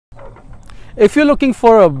If you're looking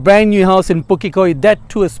for a brand new house in Pukekohe, that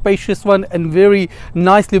too a spacious one and very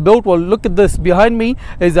nicely built, well, look at this. Behind me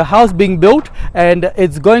is a house being built and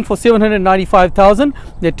it's going for 795,000.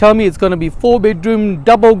 They tell me it's going to be 4-bedroom,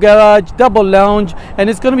 double garage, double lounge, and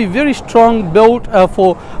it's going to be very strong built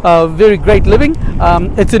for very great living.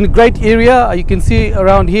 It's in a great area. You can see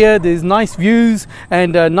around here there's nice views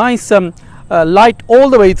and nice light all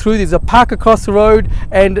the way through. There's a park across the road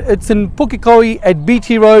and it's in Pukekohe at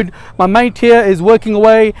BT Road. My mate here is working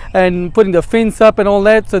away and putting the fence up and all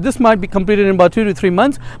that, so this might be completed in about 2 to 3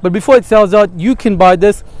 months. But before it sells out, you can buy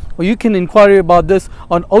this or you can inquire about this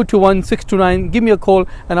on 021 629. Give me a call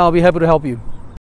and I'll be happy to help you.